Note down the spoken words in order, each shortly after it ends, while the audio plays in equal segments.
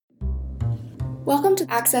Welcome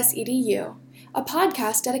to Access EDU, a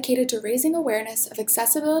podcast dedicated to raising awareness of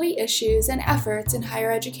accessibility issues and efforts in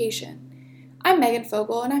higher education. I'm Megan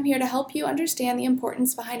Fogel, and I'm here to help you understand the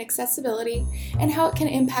importance behind accessibility and how it can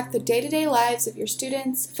impact the day-to-day lives of your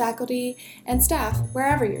students, faculty, and staff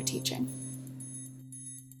wherever you're teaching.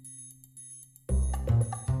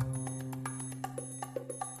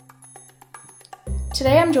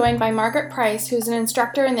 Today I'm joined by Margaret Price, who is an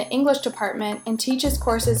instructor in the English department and teaches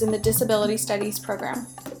courses in the Disability Studies program.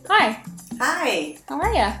 Hi. Hi. How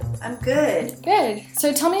are you? I'm good. Good.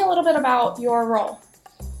 So tell me a little bit about your role.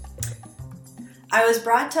 I was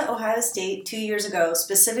brought to Ohio State 2 years ago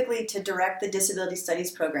specifically to direct the Disability Studies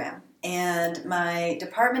program. And my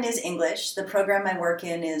department is English. The program I work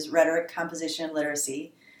in is Rhetoric, Composition, and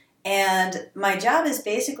Literacy. And my job is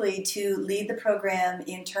basically to lead the program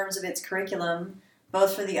in terms of its curriculum,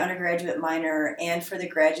 both for the undergraduate minor and for the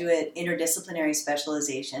graduate interdisciplinary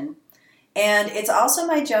specialization. And it's also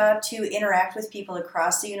my job to interact with people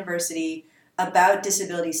across the university about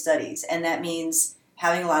disability studies. And that means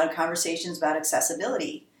having a lot of conversations about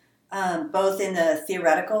accessibility, both in the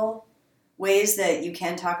theoretical ways that you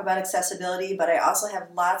can talk about accessibility, but I also have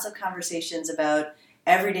lots of conversations about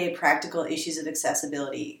everyday practical issues of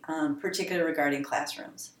accessibility, particularly regarding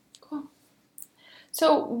classrooms. Cool.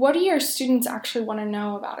 So what do your students actually want to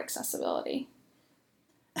know about accessibility?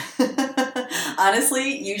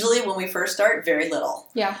 Honestly, usually when we first start, very little.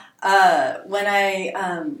 Yeah. When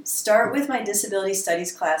I start with my disability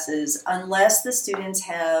studies classes, unless the students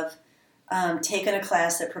have taken a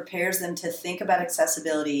class that prepares them to think about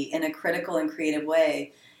accessibility in a critical and creative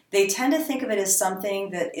way, they tend to think of it as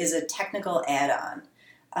something that is a technical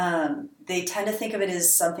add-on. They tend to think of it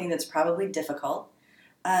as something that's probably difficult.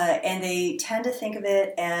 And they tend to think of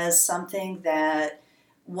it as something that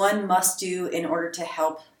one must do in order to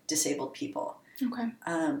help disabled people. Okay.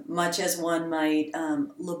 Much as one might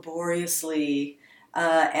laboriously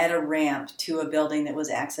add a ramp to a building that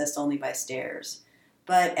was accessed only by stairs.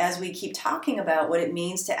 But as we keep talking about what it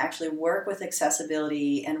means to actually work with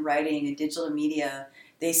accessibility and writing and digital media,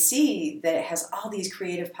 they see that it has all these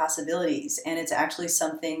creative possibilities, and it's actually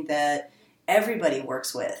something that everybody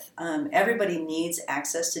works with. Everybody needs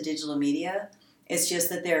access to digital media. It's just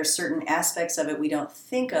that there are certain aspects of it we don't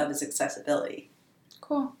think of as accessibility.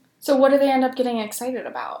 Cool. So what do they end up getting excited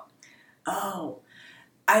about? Oh,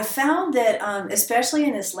 I found that especially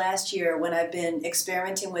in this last year when I've been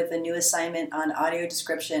experimenting with a new assignment on audio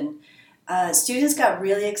description, students got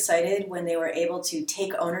really excited when they were able to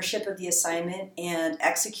take ownership of the assignment and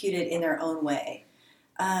execute it in their own way.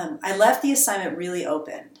 I left the assignment really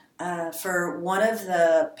open. For one of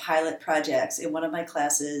the pilot projects in one of my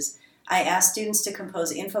classes, I asked students to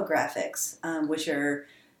compose infographics, which are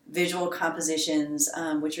visual compositions,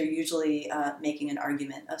 which are usually making an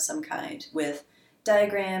argument of some kind with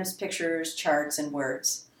diagrams, pictures, charts, and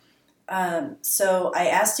words. So I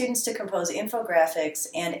asked students to compose infographics,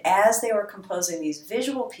 and as they were composing these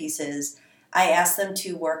visual pieces, I asked them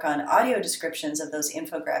to work on audio descriptions of those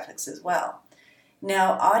infographics as well.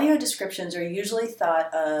 Now, audio descriptions are usually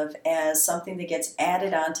thought of as something that gets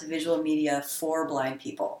added onto visual media for blind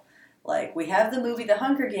people. Like, we have the movie The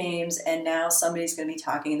Hunger Games, and now somebody's going to be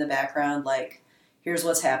talking in the background like, here's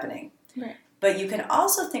what's happening. Right. But you can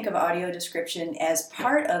also think of audio description as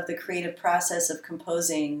part of the creative process of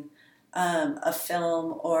composing a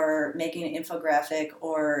film or making an infographic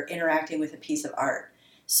or interacting with a piece of art.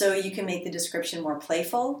 So you can make the description more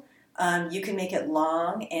playful. You can make it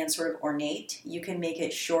long and sort of ornate. You can make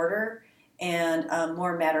it shorter and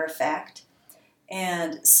more matter-of-fact.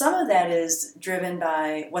 And some of that is driven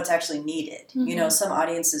by what's actually needed. Mm-hmm. You know, some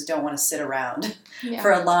audiences don't want to sit around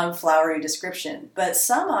for a long, flowery description. But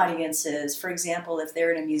some audiences, for example, if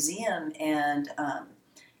they're in a museum and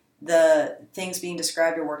the things being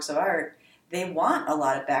described are works of art, they want a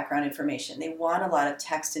lot of background information. They want a lot of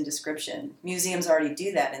text and description. Museums already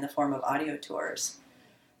do that in the form of audio tours.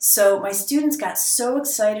 So my students got so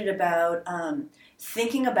excited about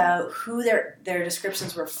thinking about who their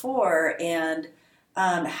descriptions were for and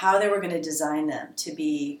how they were going to design them to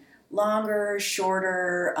be longer,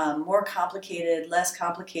 shorter, more complicated, less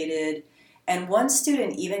complicated. And one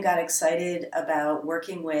student even got excited about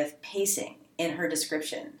working with pacing in her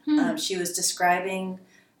description. She was describing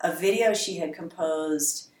a video she had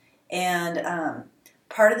composed, and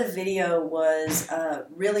part of the video was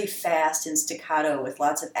really fast and staccato with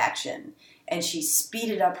lots of action, and she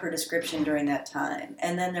speeded up her description during that time.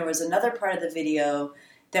 And then there was another part of the video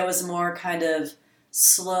that was more kind of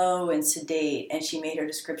slow and sedate, and she made her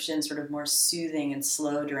description sort of more soothing and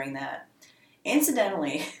slow during that.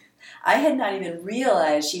 Incidentally, I had not even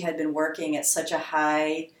realized she had been working at such a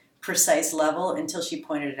high precise level until she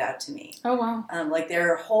pointed it out to me. Oh, wow. Like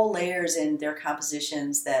there are whole layers in their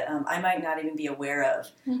compositions that I might not even be aware of,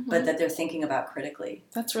 but that they're thinking about critically.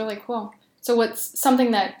 That's really cool. So what's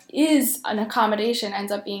something that is an accommodation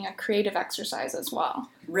ends up being a creative exercise as well.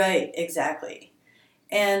 Right, exactly.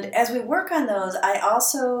 And as we work on those, I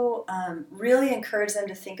also really encourage them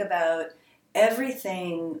to think about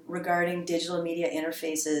everything regarding digital media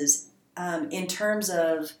interfaces in terms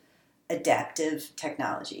of adaptive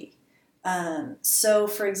technology. So,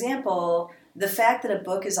 for example, the fact that a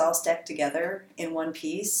book is all stacked together in one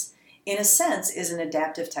piece, in a sense, is an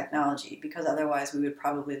adaptive technology, because otherwise we would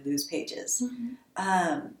probably lose pages.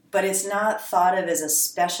 But it's not thought of as a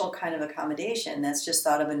special kind of accommodation. That's just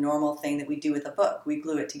thought of a normal thing that we do with a book. We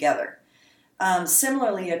glue it together.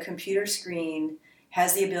 Similarly, a computer screen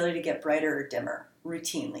has the ability to get brighter or dimmer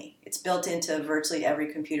routinely. It's built into virtually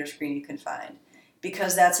every computer screen you can find,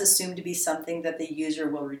 because that's assumed to be something that the user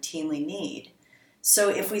will routinely need. So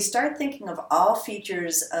if we start thinking of all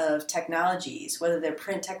features of technologies, whether they're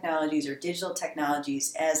print technologies or digital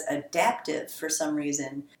technologies, as adaptive for some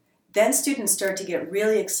reason, then students start to get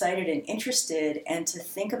really excited and interested and to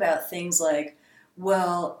think about things like,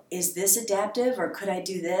 well, is this adaptive, or could I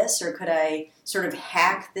do this, or could I sort of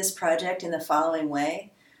hack this project in the following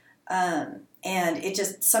way? And it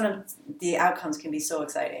just, some of the outcomes can be so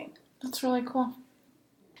exciting. That's really cool.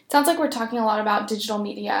 Sounds like we're talking a lot about digital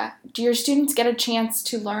media. Do your students get a chance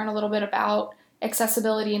to learn a little bit about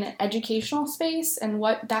accessibility in an educational space and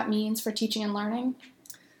what that means for teaching and learning?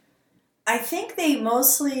 I think they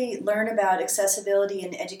mostly learn about accessibility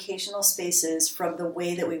in educational spaces from the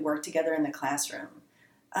way that we work together in the classroom.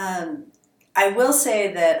 I will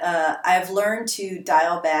say that I've learned to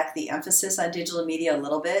dial back the emphasis on digital media a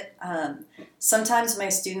little bit. Sometimes my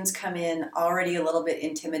students come in already a little bit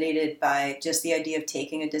intimidated by just the idea of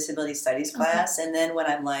taking a disability studies class, and then when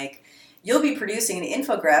I'm like, you'll be producing an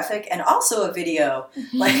infographic and also a video,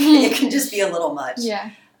 like it can just be a little much.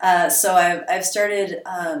 Yeah. So I've started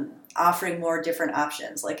offering more different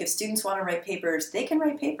options. Like if students want to write papers, they can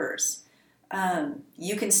write papers.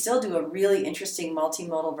 You can still do a really interesting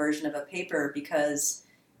multimodal version of a paper, because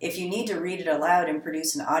if you need to read it aloud and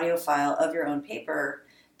produce an audio file of your own paper,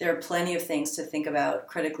 there are plenty of things to think about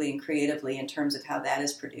critically and creatively in terms of how that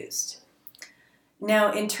is produced.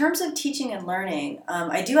 Now, in terms of teaching and learning,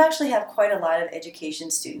 I do actually have quite a lot of education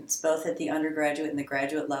students, both at the undergraduate and the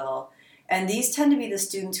graduate level. And these tend to be the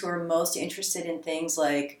students who are most interested in things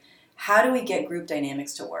like, how do we get group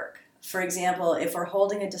dynamics to work? For example, if we're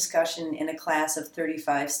holding a discussion in a class of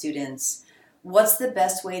 35 students, what's the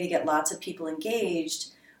best way to get lots of people engaged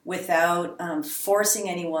without forcing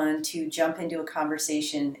anyone to jump into a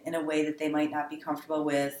conversation in a way that they might not be comfortable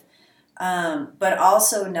with, but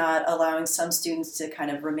also not allowing some students to kind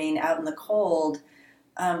of remain out in the cold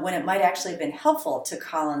when it might actually have been helpful to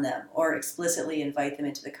call on them or explicitly invite them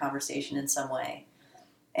into the conversation in some way.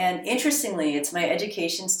 And interestingly, it's my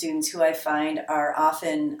education students who I find are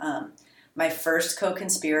often my first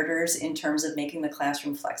co-conspirators in terms of making the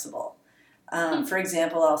classroom flexible. For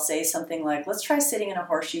example, I'll say something like, let's try sitting in a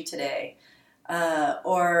horseshoe today,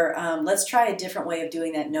 or let's try a different way of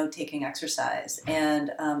doing that note-taking exercise.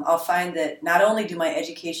 And I'll find that not only do my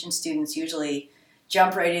education students usually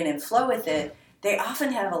jump right in and flow with it, they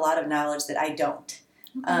often have a lot of knowledge that I don't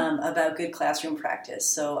about good classroom practice.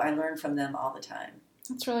 So I learn from them all the time.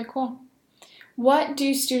 That's really cool. What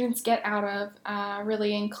do students get out of a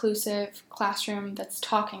really inclusive classroom that's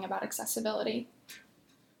talking about accessibility?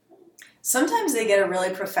 Sometimes they get a really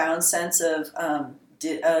profound sense of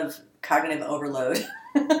cognitive overload.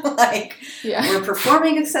 Like, we're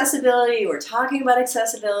performing accessibility, we're talking about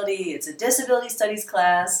accessibility, it's a disability studies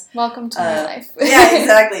class. Welcome to my life. Yeah,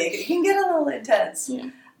 exactly. It can get a little intense. Yeah.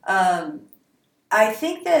 I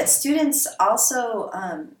think that students also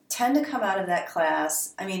tend to come out of that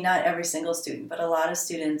class, I mean, not every single student, but a lot of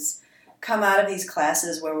students come out of these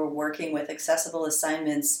classes where we're working with accessible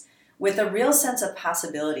assignments with a real sense of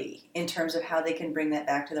possibility in terms of how they can bring that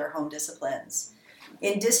back to their home disciplines.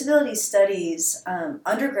 In disability studies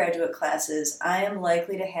undergraduate classes, I am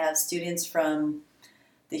likely to have students from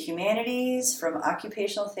the humanities, from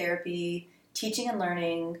occupational therapy, teaching and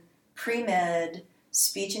learning, pre-med,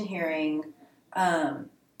 speech and hearing,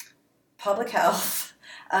 public health,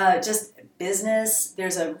 just business.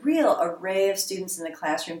 There's a real array of students in the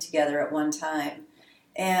classroom together at one time.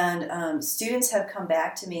 And students have come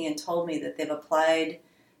back to me and told me that they've applied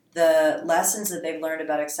the lessons that they've learned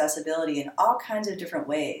about accessibility in all kinds of different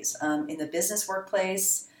ways. In the business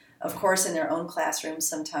workplace, of course, in their own classrooms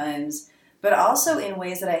sometimes, but also in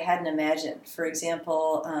ways that I hadn't imagined. For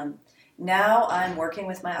example, now I'm working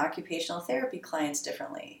with my occupational therapy clients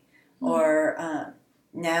differently. Or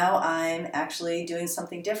now I'm actually doing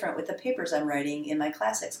something different with the papers I'm writing in my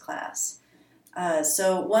classics class.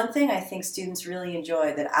 So one thing I think students really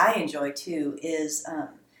enjoy, that I enjoy too, is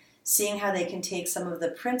seeing how they can take some of the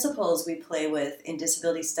principles we play with in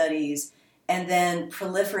disability studies and then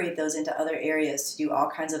proliferate those into other areas to do all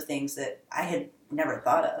kinds of things that I had never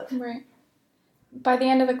thought of. Right. By the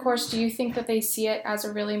end of the course, do you think that they see it as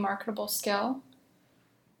a really marketable skill?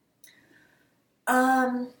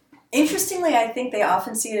 Interestingly, I think they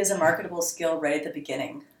often see it as a marketable skill right at the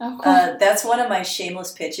beginning. Oh, cool. That's one of my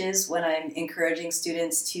shameless pitches when I'm encouraging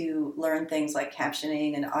students to learn things like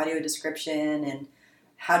captioning and audio description and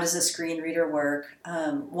how does a screen reader work.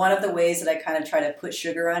 One of the ways that I kind of try to put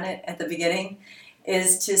sugar on it at the beginning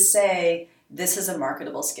is to say, this is a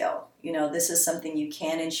marketable skill. This is something you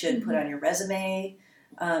can and should put on your resume.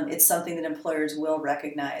 It's something that employers will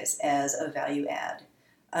recognize as a value add.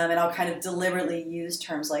 And I'll kind of deliberately use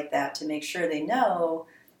terms like that to make sure they know,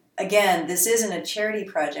 again, this isn't a charity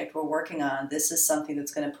project we're working on. This is something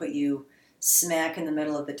that's going to put you smack in the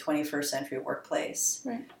middle of the 21st century workplace.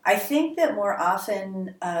 Right. I think that more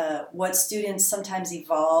often what students sometimes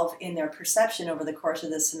evolve in their perception over the course of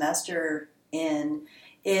the semester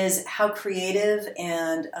is how creative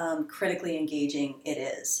and critically engaging it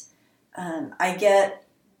is. I get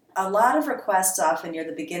a lot of requests often near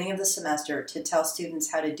the beginning of the semester to tell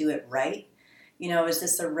students how to do it right. Is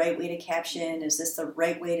this the right way to caption? Is this the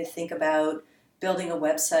right way to think about building a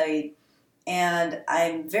website? And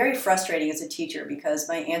I'm very frustrating as a teacher because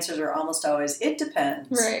my answers are almost always, it depends.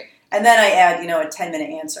 Right. And then I add, a 10-minute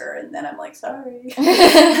answer, and then I'm like, sorry,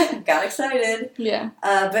 got excited. Yeah.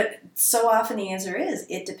 But so often the answer is,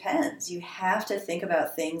 it depends. You have to think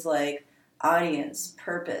about things like audience,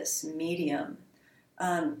 purpose, medium.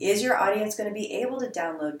 Is your audience going to be able to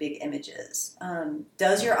download big images?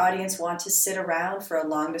 Does your audience want to sit around for a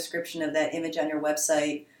long description of that image on your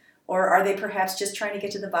website? Or are they perhaps just trying to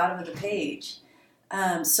get to the bottom of the page?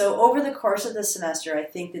 So over the course of the semester, I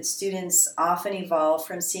think that students often evolve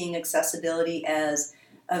from seeing accessibility as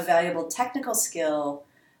a valuable technical skill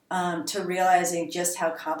to realizing just how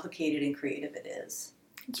complicated and creative it is.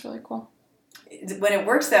 It's really cool. When it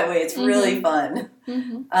works that way, it's really fun.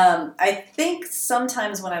 Mm-hmm. I think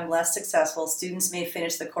sometimes when I'm less successful, students may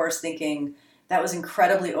finish the course thinking, that was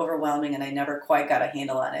incredibly overwhelming and I never quite got a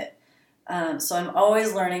handle on it. So I'm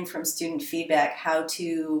always learning from student feedback how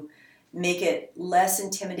to make it less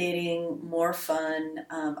intimidating, more fun.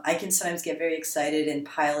 I can sometimes get very excited and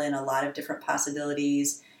pile in a lot of different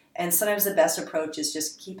possibilities. And sometimes the best approach is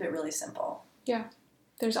just keep it really simple. Yeah.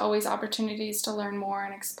 There's always opportunities to learn more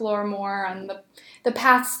and explore more on the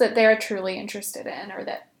paths that they're truly interested in or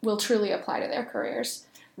that will truly apply to their careers.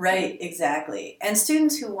 Right, exactly. And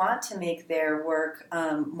students who want to make their work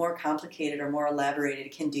more complicated or more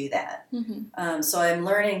elaborated can do that. Mm-hmm. So I'm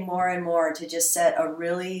learning more and more to just set a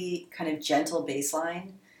really kind of gentle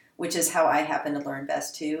baseline, which is how I happen to learn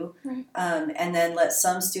best too. Right. And then let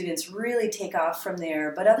some students really take off from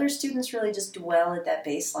there, but other students really just dwell at that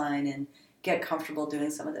baseline and get comfortable doing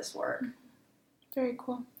some of this work. Very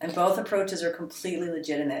cool. And both approaches are completely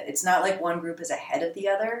legitimate. It's not like one group is ahead of the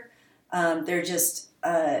other. They're just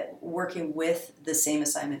working with the same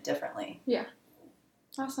assignment differently. Yeah.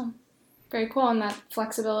 Awesome. Very cool. And that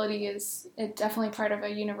flexibility is definitely part of a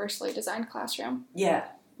universally designed classroom. Yeah.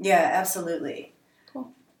 Yeah, absolutely.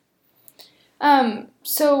 Cool.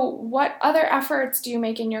 So what other efforts do you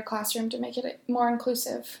make in your classroom to make it more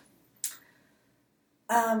inclusive?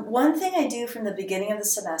 One thing I do from the beginning of the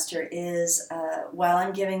semester is, while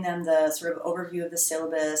I'm giving them the sort of overview of the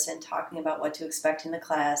syllabus and talking about what to expect in the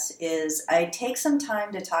class, is I take some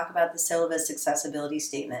time to talk about the syllabus accessibility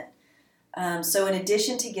statement. So in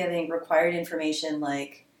addition to giving required information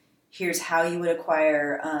like, here's how you would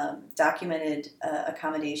acquire documented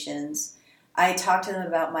accommodations, I talk to them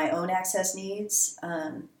about my own access needs,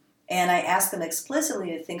 and I ask them explicitly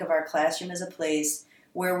to think of our classroom as a place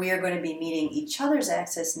where we are going to be meeting each other's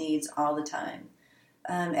access needs all the time.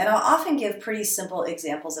 And I'll often give pretty simple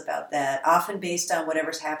examples about that, often based on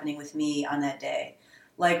whatever's happening with me on that day.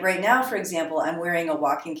 Like right now, for example, I'm wearing a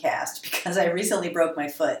walking cast because I recently broke my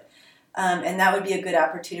foot. And that would be a good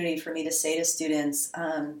opportunity for me to say to students,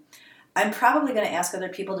 I'm probably going to ask other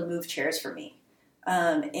people to move chairs for me.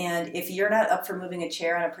 And if you're not up for moving a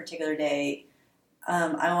chair on a particular day,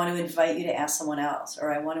 I want to invite you to ask someone else,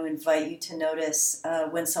 or I want to invite you to notice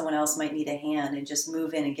when someone else might need a hand and just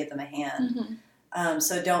move in and give them a hand. Mm-hmm.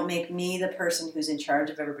 So don't make me the person who's in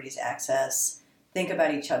charge of everybody's access. Think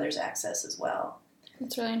about each other's access as well.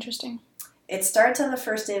 That's really interesting. It starts on the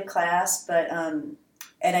first day of class, but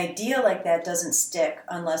An idea like that doesn't stick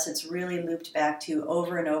unless it's really looped back to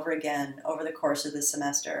over and over again over the course of the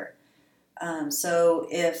semester. So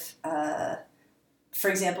if, for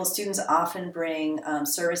example, students often bring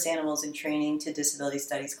service animals in training to disability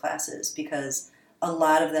studies classes because a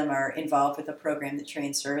lot of them are involved with a program that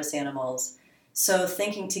trains service animals. So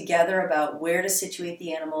thinking together about where to situate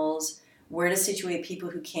the animals, where to situate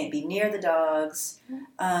people who can't be near the dogs,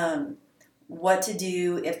 what to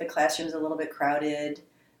do if the classroom's a little bit crowded.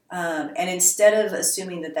 And instead of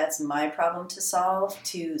assuming that that's my problem to solve,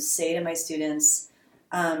 to say to my students,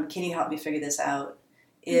 can you help me figure this out,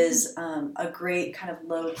 is a great kind of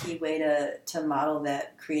low-key way to model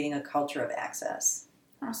that, creating a culture of access.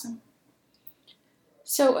 Awesome.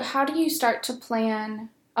 So how do you start to plan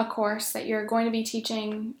a course that you're going to be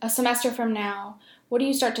teaching a semester from now? What do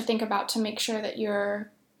you start to think about to make sure that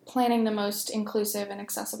you're planning the most inclusive and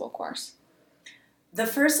accessible course? The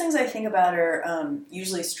first things I think about are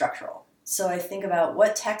usually structural. So I think about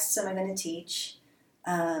what texts am I going to teach?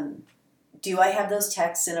 Do I have those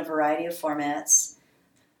texts in a variety of formats?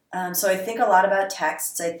 So I think a lot about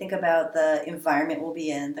texts. I think about the environment we'll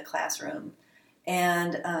be in, the classroom.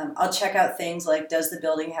 And I'll check out things like, does the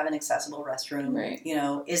building have an accessible restroom? Right. You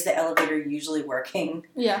know, is the elevator usually working?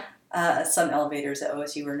 Yeah. Some elevators at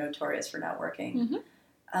OSU are notorious for not working.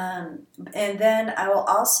 And then I will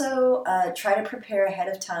also try to prepare ahead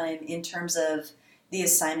of time in terms of the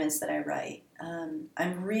assignments that I write.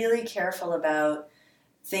 I'm really careful about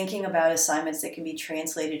thinking about assignments that can be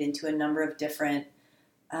translated into a number of different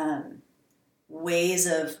ways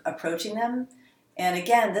of approaching them. And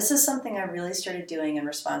again, this is something I really started doing in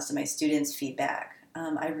response to my students' feedback.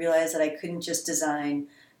 I realized that I couldn't just design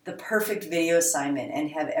the perfect video assignment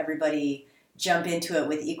and have everybody jump into it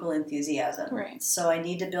with equal enthusiasm. Right. So I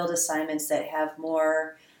need to build assignments that have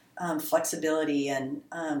more flexibility and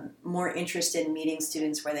more interest in meeting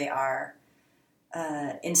students where they are.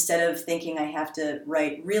 Instead of thinking I have to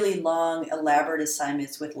write really long, elaborate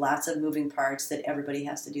assignments with lots of moving parts that everybody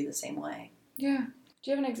has to do the same way. Yeah. Do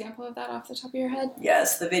you have an example of that off the top of your head?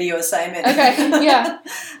 Yes, the video assignment. Okay, yeah.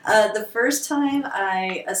 The first time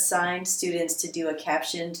I assigned students to do a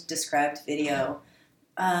captioned, described video,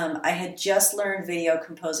 I had just learned video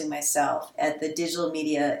composing myself at the Digital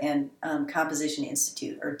Media and Composition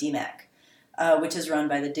Institute, or DMAC, which is run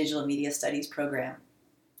by the Digital Media Studies program.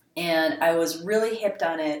 And I was really hipped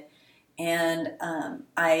on it, and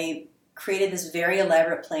I created this very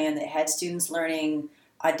elaborate plan that had students learning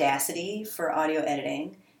Audacity for audio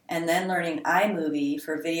editing, and then learning iMovie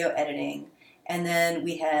for video editing. And then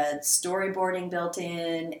we had storyboarding built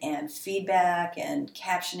in, and feedback, and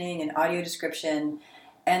captioning, and audio description.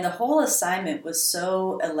 And the whole assignment was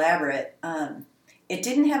so elaborate, it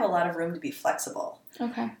didn't have a lot of room to be flexible.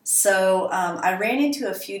 Okay. So I ran into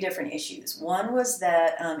a few different issues. One was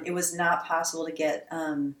that it was not possible to get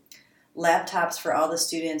laptops for all the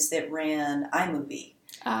students that ran iMovie.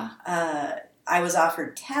 I was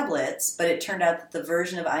offered tablets, but it turned out that the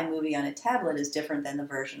version of iMovie on a tablet is different than the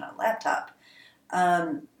version on a laptop.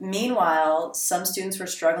 Meanwhile, some students were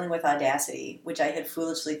struggling with Audacity, which I had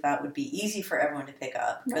foolishly thought would be easy for everyone to pick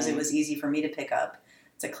up because It was easy for me to pick up.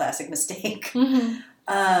 It's a classic mistake.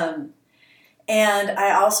 And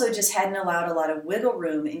I also just hadn't allowed a lot of wiggle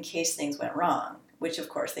room in case things went wrong, which of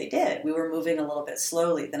course they did. We were moving a little bit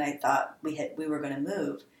slowly than I thought we were going to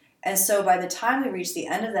move. And so by the time we reached the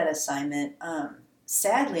end of that assignment,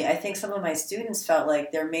 sadly, I think some of my students felt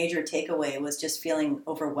like their major takeaway was just feeling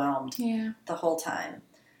overwhelmed the whole time.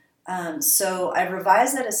 So I've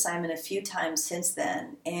revised that assignment a few times since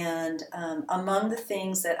then, and among the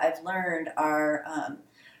things that I've learned are,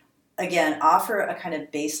 again, offer a kind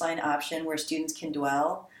of baseline option where students can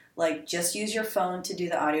dwell, like just use your phone to do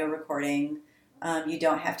the audio recording. You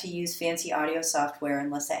don't have to use fancy audio software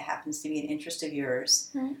unless that happens to be an interest of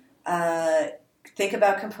yours. Right. Think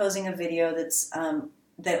about composing a video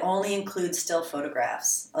that only includes still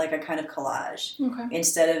photographs, like a kind of collage,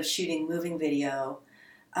 instead of shooting moving video.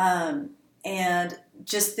 And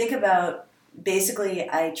just think about, basically,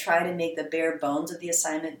 I try to make the bare bones of the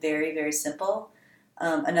assignment very, very simple.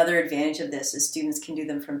 Another advantage of this is students can do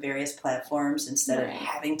them from various platforms instead of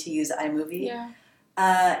having to use iMovie. Yeah.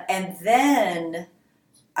 And then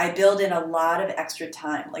I build in a lot of extra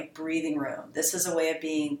time, like breathing room. This is a way of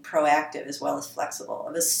being proactive as well as flexible,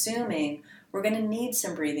 of assuming we're going to need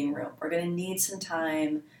some breathing room. We're going to need some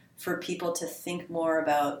time for people to think more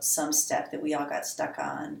about some step that we all got stuck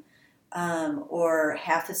on. Or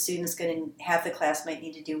half the class might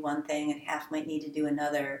need to do one thing and half might need to do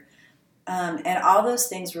another. And all those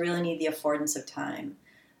things really need the affordance of time.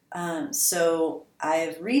 So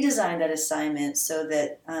I've redesigned that assignment so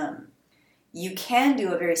that You can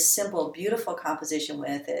do a very simple, beautiful composition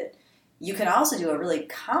with it. You can also do a really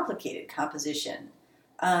complicated composition.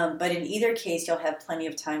 But in either case, you'll have plenty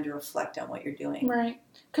of time to reflect on what you're doing. Right.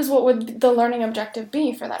 Because what would the learning objective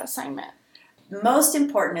be for that assignment? Most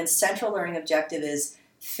important and central learning objective is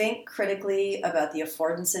think critically about the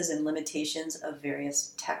affordances and limitations of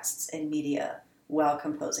various texts and media while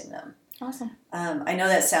composing them. Awesome. I know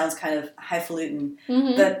that sounds kind of highfalutin,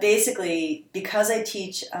 Mm-hmm. but basically, because I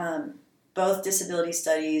teach both disability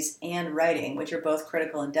studies and writing, which are both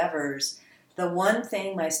critical endeavors, the one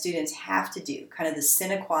thing my students have to do, kind of the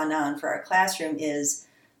sine qua non for our classroom, is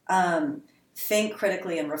think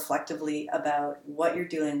critically and reflectively about what you're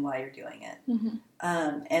doing while you're doing it.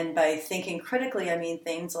 Mm-hmm. And by thinking critically, I mean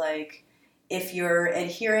things like if you're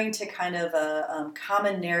adhering to kind of a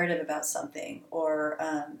common narrative about something, or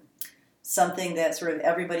something that sort of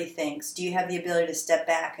everybody thinks, do you have the ability to step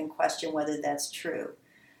back and question whether that's true?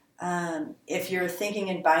 If you're thinking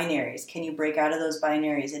in binaries, can you break out of those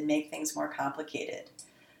binaries and make things more complicated?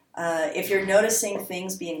 If you're noticing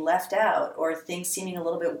things being left out or things seeming a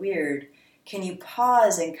little bit weird, can you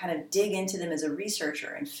pause and kind of dig into them as a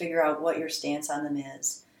researcher and figure out what your stance on them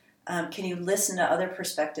is? Can you listen to other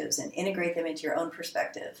perspectives and integrate them into your own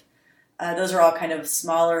perspective? Those are all kind of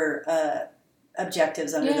smaller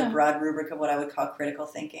objectives under the broad rubric of what I would call critical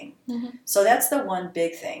thinking. Mm-hmm. So that's the one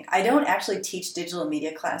big thing. I don't actually teach digital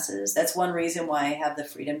media classes. That's one reason why I have the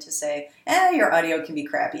freedom to say, your audio can be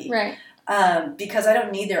crappy. Right. Because I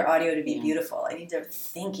don't need their audio to be beautiful. I need their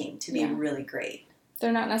thinking to be really great.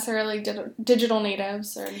 They're not necessarily digital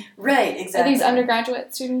natives. Right, exactly. Are these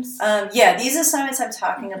undergraduate students? These assignments I'm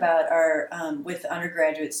talking about are with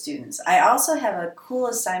undergraduate students. I also have a cool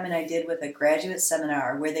assignment I did with a graduate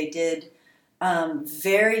seminar where they did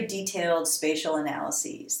very detailed spatial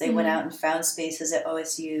analyses. They went out and found spaces at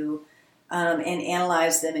OSU and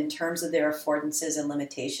analyzed them in terms of their affordances and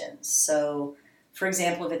limitations. So, for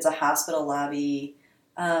example, if it's a hospital lobby,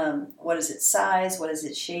 what is its size? What is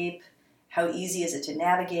its shape? How easy is it to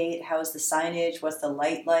navigate? How is the signage? What's the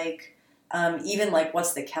light like? Even like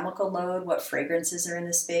what's the chemical load? What fragrances are in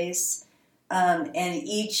the space? And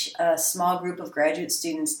each small group of graduate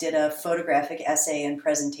students did a photographic essay and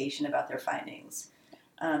presentation about their findings.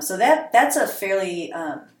 So that's a fairly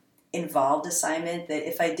involved assignment that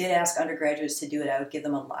if I did ask undergraduates to do it, I would give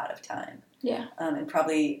them a lot of time. Yeah. And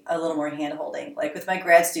probably a little more hand-holding. Like with my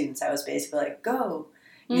grad students, I was basically like, go,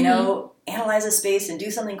 analyze a space and do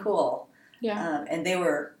something cool. Yeah. And they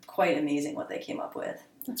were quite amazing what they came up with.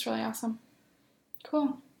 That's really awesome.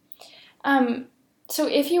 Cool. So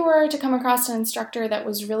if you were to come across an instructor that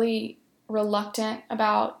was really reluctant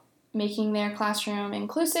about making their classroom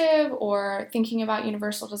inclusive or thinking about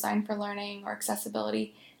universal design for learning or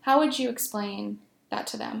accessibility, how would you explain that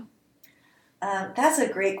to them? That's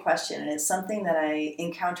a great question, and it's something that I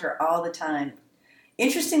encounter all the time.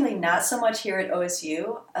 Interestingly, not so much here at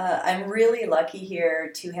OSU. I'm really lucky here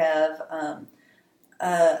to have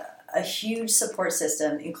a huge support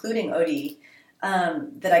system, including OD,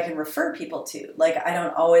 that I can refer people to. Like, I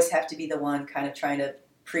don't always have to be the one kind of trying to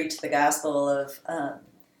preach the gospel of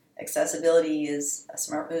accessibility is a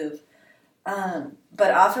smart move.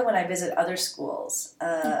 But often when I visit other schools,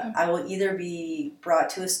 I will either be brought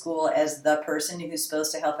to a school as the person who's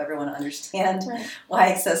supposed to help everyone understand why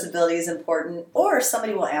accessibility is important, or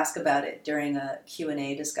somebody will ask about it during a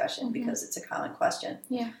Q&A discussion because it's a common question.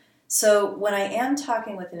 Yeah. So when I am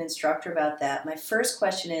talking with an instructor about that, my first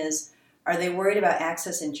question is, are they worried about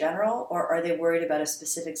access in general, or are they worried about a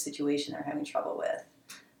specific situation they're having trouble with?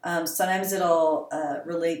 Sometimes it'll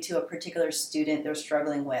relate to a particular student they're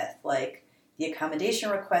struggling with, like the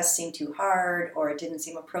accommodation request seemed too hard or it didn't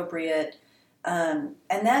seem appropriate. And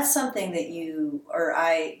that's something that you or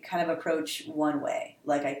I kind of approach one way.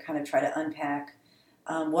 Like I kind of try to unpack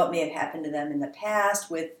what may have happened to them in the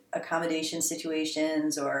past with accommodation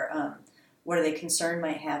situations, or what are they concerned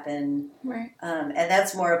might happen. Right. And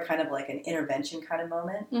that's more of kind of like an intervention kind of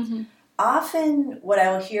moment. Mm-hmm. Often what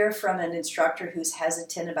I will hear from an instructor who's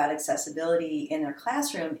hesitant about accessibility in their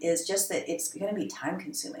classroom is just that it's going to be time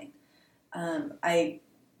consuming. I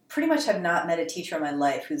pretty much have not met a teacher in my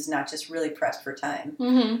life who's not just really pressed for time.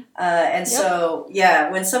 Mm-hmm. So,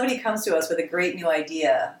 when somebody comes to us with a great new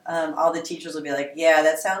idea, all the teachers will be like, yeah,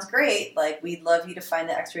 that sounds great. Like, we'd love you to find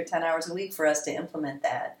the extra 10 hours a week for us to implement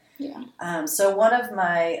that. Yeah. So one of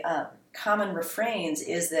my common refrains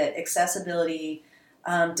is that accessibility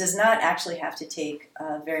does not actually have to take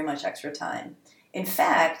very much extra time. In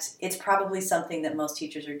fact, it's probably something that most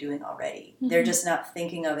teachers are doing already. Mm-hmm. They're just not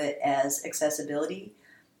thinking of it as accessibility.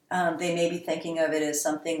 They may be thinking of it as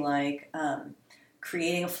something like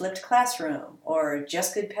creating a flipped classroom or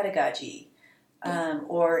just good pedagogy.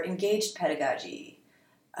 or engaged pedagogy.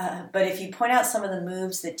 But if you point out some of the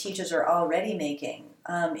moves that teachers are already making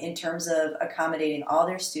in terms of accommodating all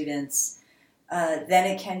their students, then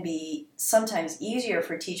it can be sometimes easier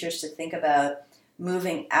for teachers to think about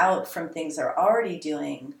moving out from things they're already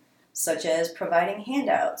doing, such as providing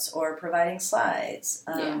handouts or providing slides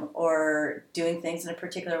or doing things in a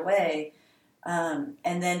particular way, and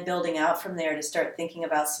then building out from there to start thinking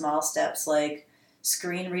about small steps like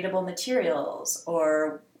screen-readable materials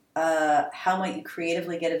or how might you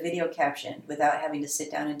creatively get a video captioned without having to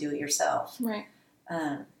sit down and do it yourself. Right.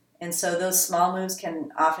 And so those small moves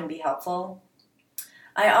can often be helpful.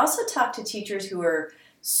 I also talk to teachers who are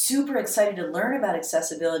super excited to learn about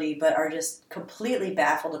accessibility but are just completely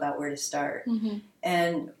baffled about where to start. Mm-hmm.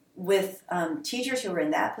 And with teachers who are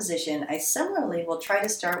in that position, I similarly will try to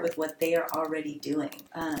start with what they are already doing.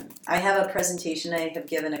 I have a presentation I have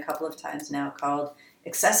given a couple of times now called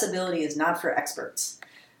Accessibility is Not for Experts.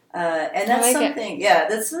 And that's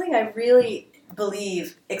that's something I really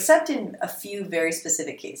believe, except in a few very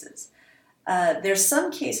specific cases. There's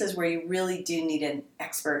some cases where you really do need an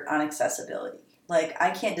expert on accessibility. Like, I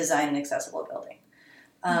can't design an accessible building,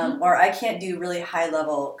 or I can't do really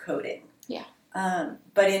high-level coding. Yeah.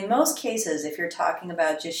 But in most cases, if you're talking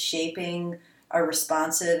about just shaping a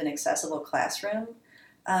responsive and accessible classroom,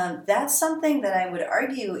 that's something that I would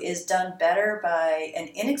argue is done better by an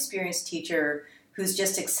inexperienced teacher who's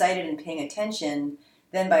just excited and paying attention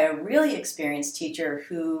than by a really experienced teacher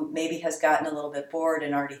who maybe has gotten a little bit bored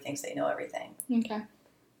and already thinks they know everything. Okay.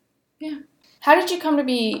 Yeah. How did you come to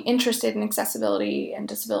be interested in accessibility and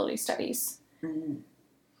disability studies? Mm-hmm.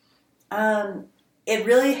 It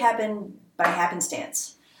really happened by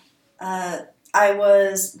happenstance. I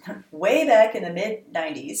was way back in the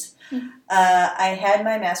mid-90s. I had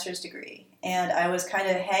my master's degree, and I was kind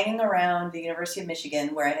of hanging around the University of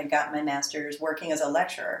Michigan where I had gotten my master's working as a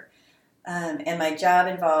lecturer. And my job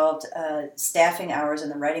involved staffing hours in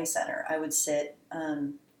the Writing Center. I would sit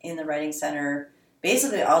in the Writing Center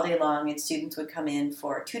basically all day long, and students would come in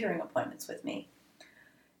for tutoring appointments with me.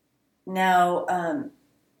 Now,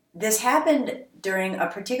 this happened during a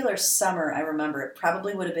particular summer, I remember. It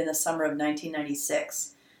probably would have been the summer of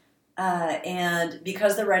 1996. And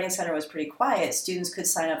because the Writing Center was pretty quiet, students could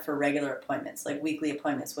sign up for regular appointments, like weekly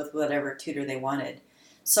appointments with whatever tutor they wanted.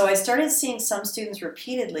 So I started seeing some students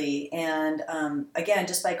repeatedly, and again,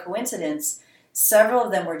 just by coincidence, several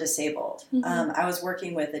of them were disabled. Mm-hmm. I was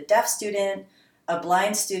working with a deaf student, a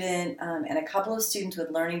blind student, and a couple of students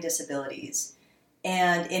with learning disabilities.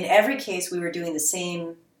 And in every case, we were doing the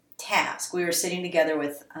same task. We were sitting together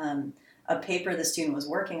with a paper the student was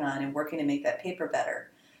working on and working to make that paper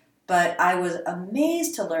better. But I was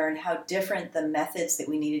amazed to learn how different the methods that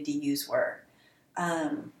we needed to use were.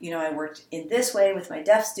 I worked in this way with my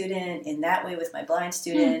deaf student, in that way with my blind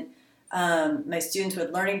student. My students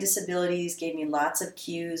with learning disabilities gave me lots of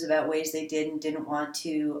cues about ways they did and didn't want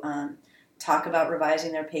to talk about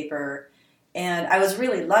revising their paper. And I was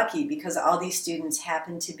really lucky because all these students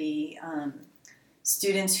happened to be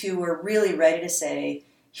students who were really ready to say,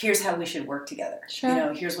 here's how we should work together.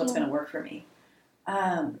 Sure. Here's what's going to work for me.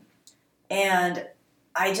 And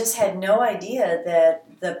I just had no idea that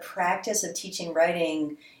the practice of teaching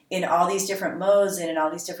writing in all these different modes and in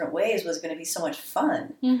all these different ways was going to be so much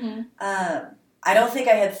fun. Mm-hmm. I don't think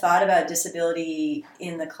I had thought about disability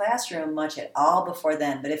in the classroom much at all before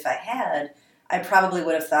then, but if I had, I probably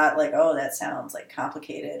would have thought like, oh, that sounds like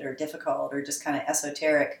complicated or difficult or just kind of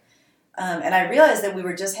esoteric. And I realized that we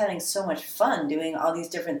were just having so much fun doing all these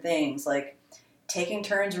different things, like taking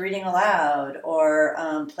turns reading aloud or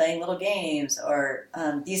playing little games. Or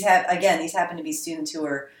these happen to be students who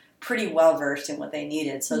were pretty well versed in what they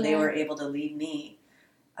needed, so they were able to lead me.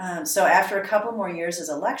 So after a couple more years as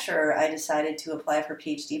a lecturer, I decided to apply for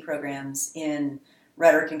PhD programs in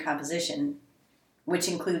rhetoric and composition, which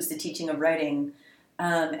includes the teaching of writing.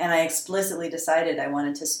 And I explicitly decided I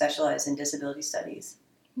wanted to specialize in disability studies.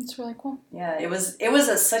 That's really cool. Yeah, it was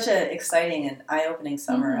such an exciting and eye-opening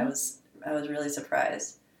summer. Mm-hmm. I was really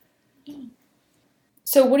surprised.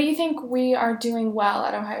 So what do you think we are doing well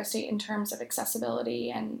at Ohio State in terms of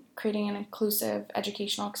accessibility and creating an inclusive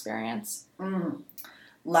educational experience?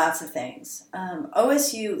 Lots of things.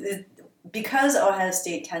 OSU, because Ohio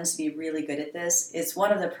State tends to be really good at this, it's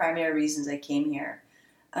one of the primary reasons I came here.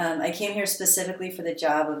 I came here specifically for the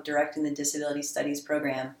job of directing the Disability Studies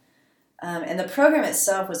program. And the program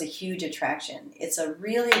itself was a huge attraction. It's a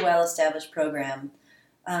really well-established program.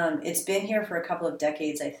 It's been here for a couple of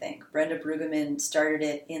decades, I think. Brenda Brueggemann started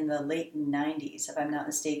it in the late 90s, if I'm not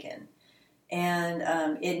mistaken. And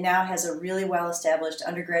it now has a really well-established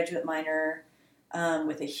undergraduate minor,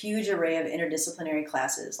 with a huge array of interdisciplinary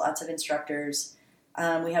classes, lots of instructors.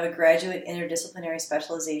 We have a graduate interdisciplinary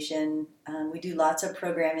specialization. We do lots of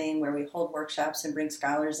programming where we hold workshops and bring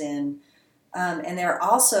scholars in. And there are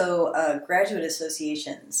also graduate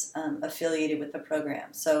associations affiliated with the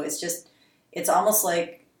program. So it's almost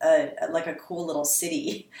like a cool little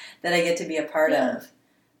city that I get to be a part of.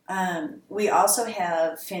 We also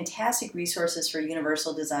have fantastic resources for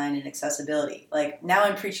universal design and accessibility. Like, now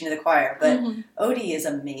I'm preaching to the choir, but OD is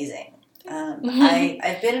amazing.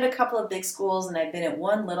 I've been at a couple of big schools, and I've been at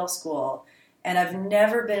one little school, and I've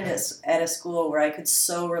never been at a school where I could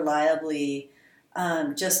so reliably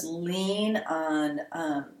just lean on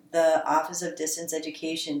the Office of Distance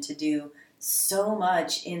Education to do so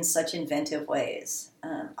much in such inventive ways.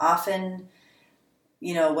 Often,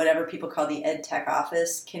 whatever people call the ed tech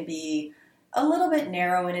office can be a little bit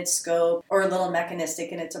narrow in its scope or a little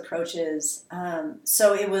mechanistic in its approaches.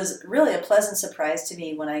 So it was really a pleasant surprise to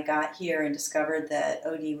me when I got here and discovered that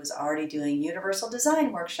OD was already doing universal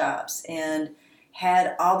design workshops and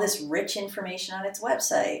had all this rich information on its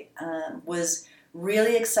website, was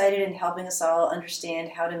really excited in helping us all understand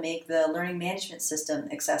how to make the learning management system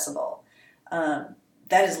accessible.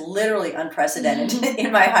 That is literally unprecedented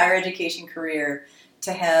in my higher education career,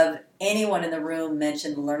 to have anyone in the room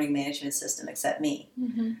mention the learning management system except me.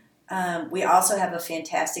 We also have a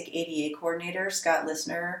fantastic ADA coordinator, Scott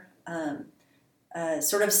Lissner,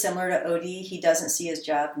 sort of similar to OD. He doesn't see his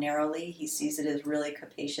job narrowly. He sees it as really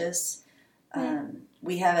capacious.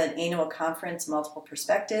 We have an annual conference, Multiple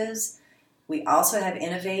Perspectives. We also have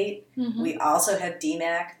Innovate. We also have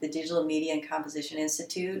DMAC, the Digital Media and Composition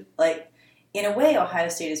Institute. Like, in a way, Ohio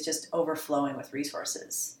State is just overflowing with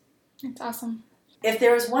resources. That's awesome. If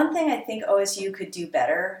there was one thing I think OSU could do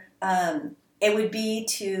better, it would be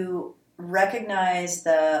to recognize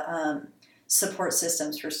the support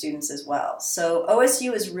systems for students as well. So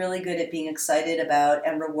OSU is really good at being excited about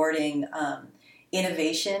and rewarding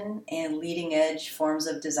innovation and leading edge forms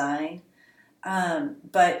of design.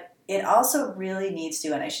 But it also really needs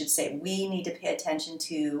to, and I should say we need to pay attention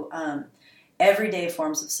to everyday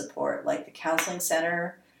forms of support, like the counseling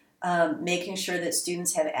center, making sure that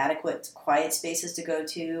students have adequate quiet spaces to go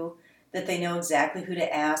to, that they know exactly who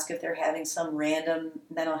to ask if they're having some random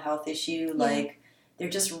mental health issue, like they're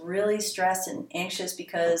just really stressed and anxious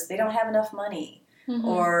because they don't have enough money,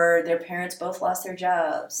 or their parents both lost their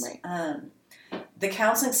jobs. The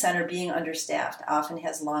counseling center, being understaffed, often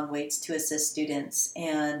has long waits to assist students,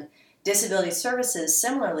 and Disability Services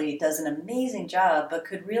similarly does an amazing job, but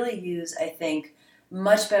could really use, I think,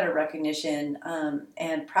 much better recognition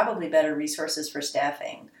and probably better resources for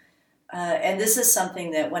staffing. And this is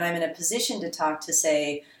something that when I'm in a position to talk to,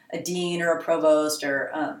 say, a dean or a provost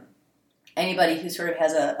or anybody who sort of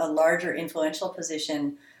has a larger influential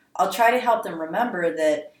position, I'll try to help them remember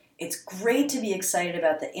that it's great to be excited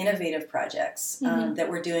about the innovative projects that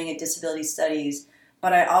we're doing at Disability Studies,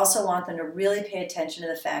 but I also want them to really pay attention to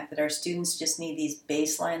the fact that our students just need these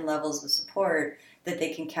baseline levels of support that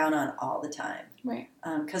they can count on all the time.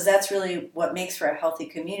 Because that's really what makes for a healthy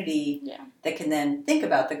community that can then think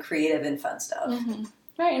about the creative and fun stuff.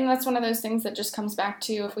 Right, and that's one of those things that just comes back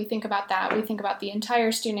to, if we think about that, we think about the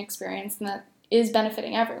entire student experience, and that is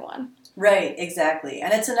benefiting everyone. Right, exactly.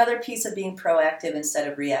 And it's another piece of being proactive instead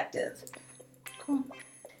of reactive. Cool.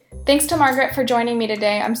 Thanks to Margaret for joining me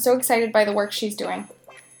today. I'm so excited by the work she's doing.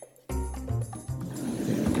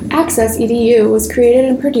 Access EDU was created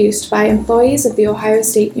and produced by employees of The Ohio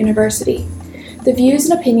State University. The views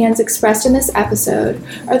and opinions expressed in this episode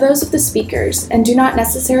are those of the speakers and do not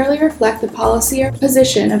necessarily reflect the policy or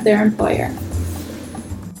position of their employer.